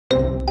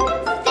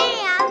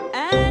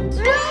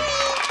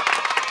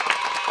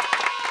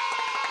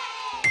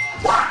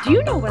Do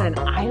you know what an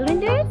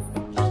island is?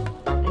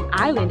 An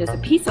island is a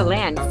piece of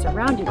land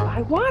surrounded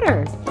by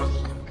water.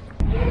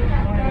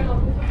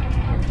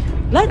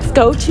 Let's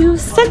go to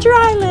Center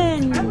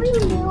Island. Are we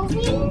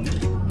moving?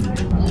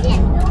 Is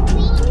it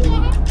moving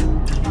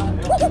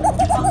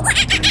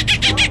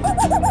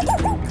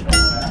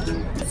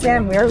yet?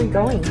 Sam, where are we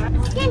going?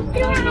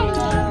 Center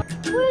Island.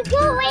 We're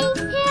going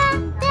to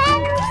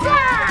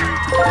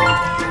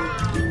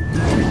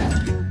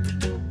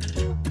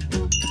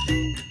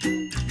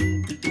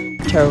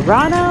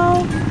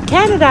Toronto,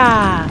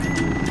 Canada.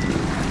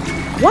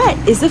 What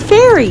is a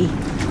ferry?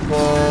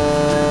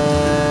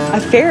 A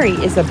ferry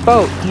is a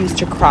boat used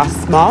to cross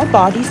small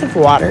bodies of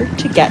water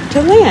to get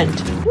to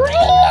land. We're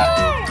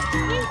here!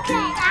 You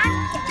said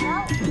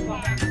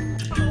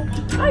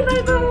Bye,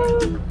 bye, bye.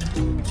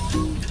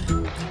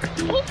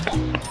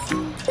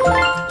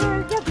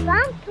 there's a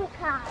bumper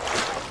car.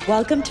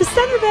 Welcome to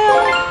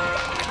Centreville.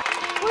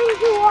 We'll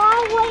do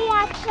all the way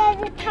up to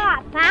the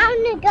top. I'm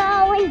gonna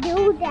go and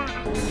do that.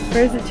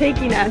 Where's it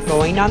taking us?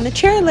 Going on the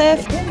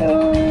chairlift.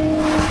 Hello.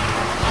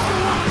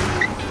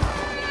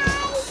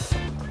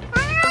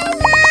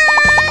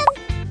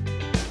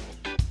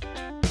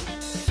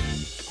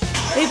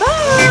 Say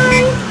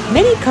bye.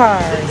 Mini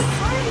cars.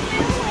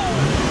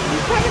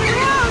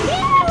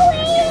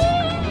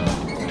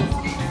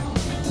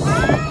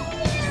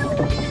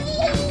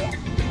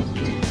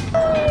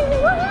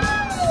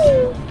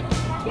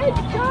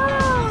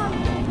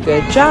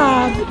 Good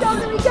job. Here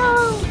we go.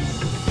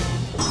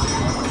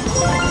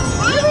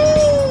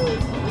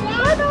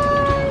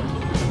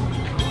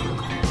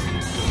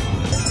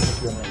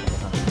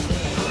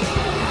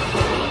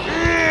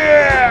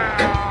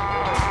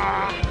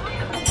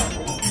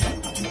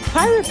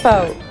 Pirate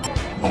boat.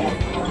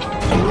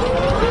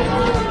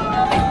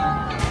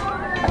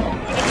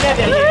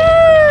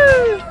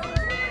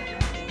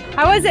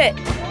 How was it?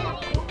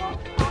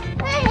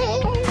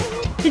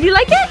 Did you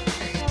like it?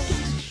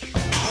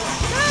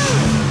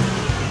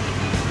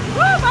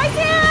 Woo, bye,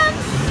 Sam!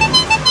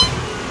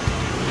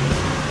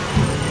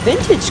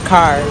 Vintage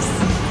cars.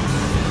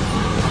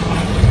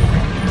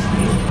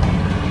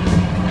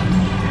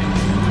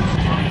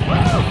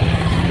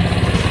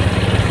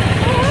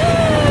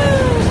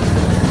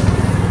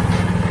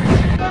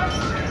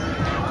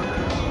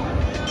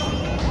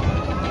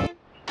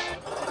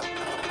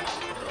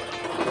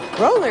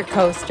 Roller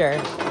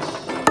coaster.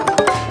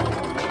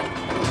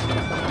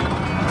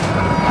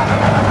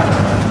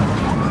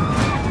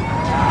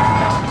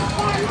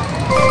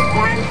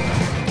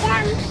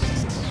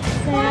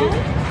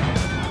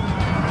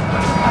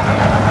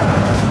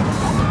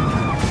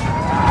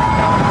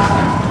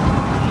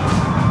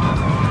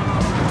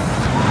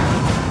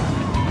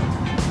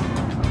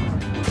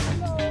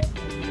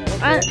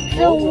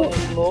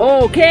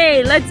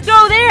 Okay, let's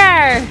go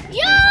there.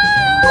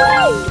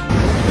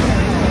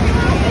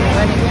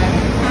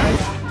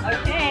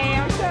 Okay,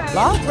 I'm good.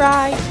 Log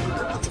ride.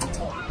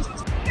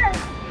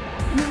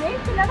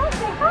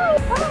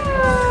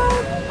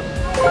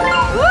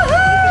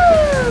 Woohoo!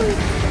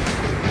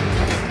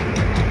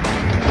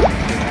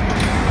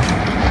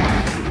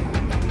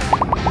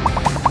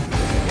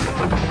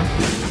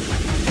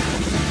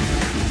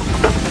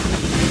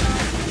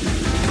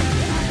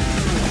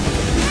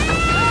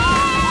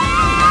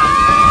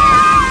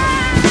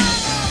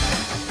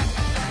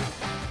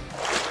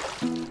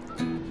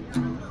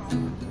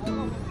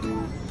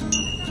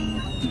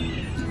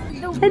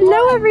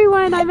 Hello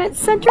everyone, I'm at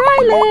Center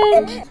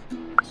Island.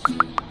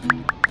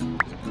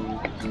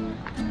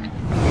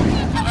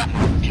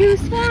 Two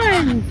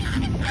swans.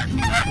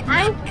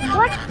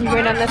 You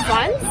going on the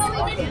swans?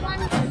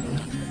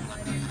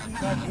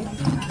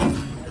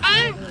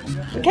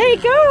 Okay,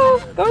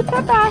 go. Go,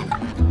 Papa.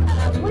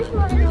 Which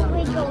one are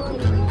we going?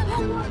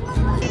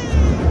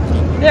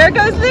 There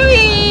goes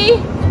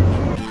Louie.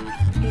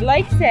 He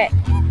likes it.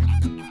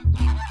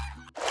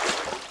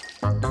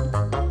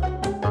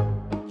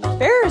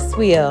 Ferris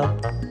wheel.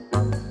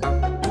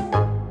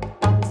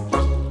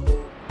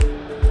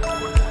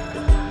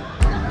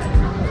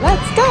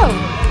 Let's go.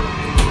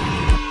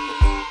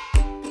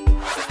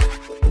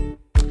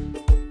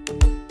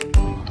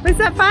 Was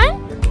that fun?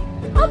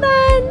 Hold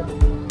on.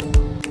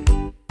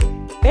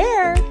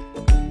 Bear.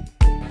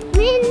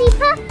 Mini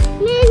pup,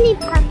 mini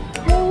pup,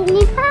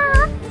 mini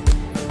pup.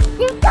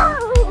 Let's go.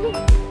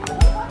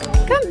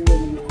 Come.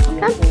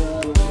 Come.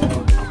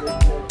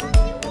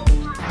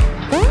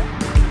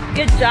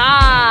 Good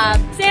job.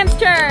 Sam's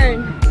turn.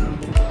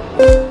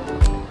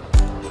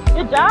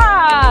 Good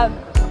job.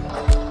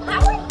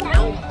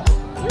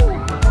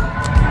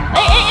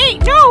 Hey,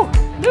 no!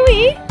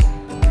 Louie!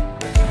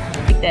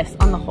 Like this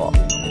on the hole.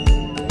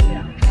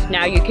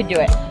 Now you can do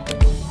it.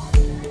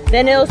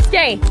 Then it'll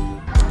stay.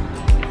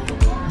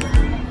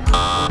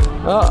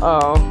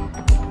 Uh-oh.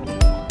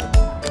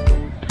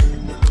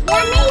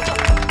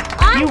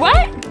 You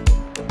what?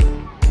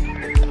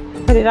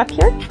 Put it up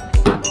here.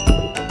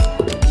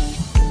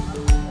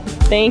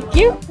 Thank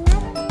you.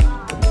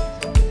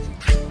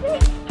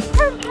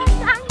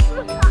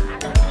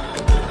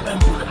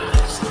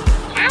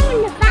 I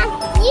want to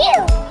bounce you.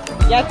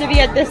 You have to be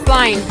at this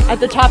line, at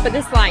the top of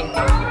this line.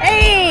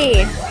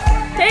 Hey!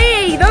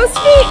 Hey, those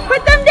feet,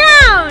 put them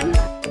down!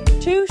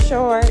 Too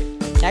short.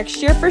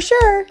 Next year for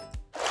sure.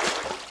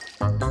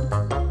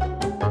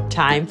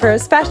 Time for a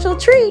special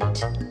treat.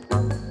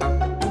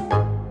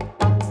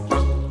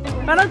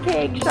 Funnel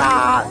cake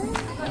shop.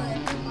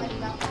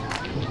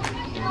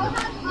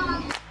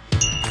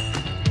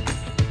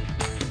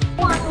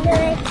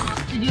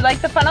 Did you like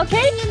the funnel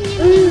cake?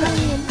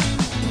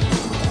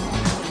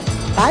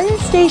 Fire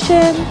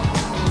station.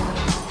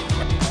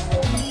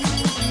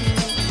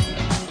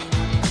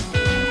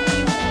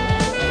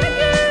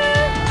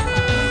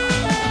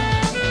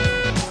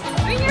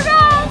 Ring your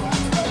bell.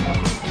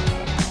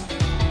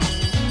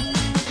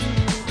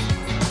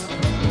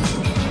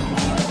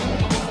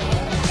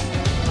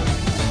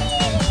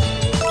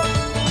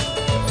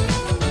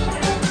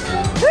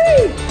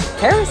 Hey,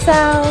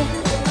 carousel.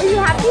 Are you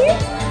happy?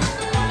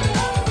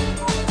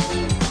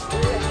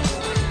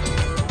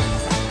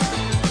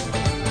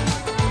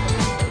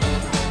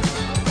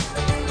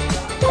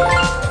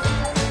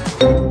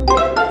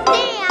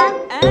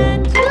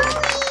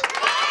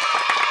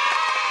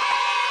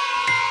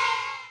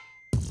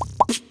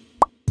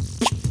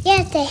 You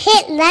have to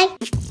hit like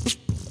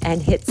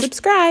and hit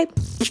subscribe.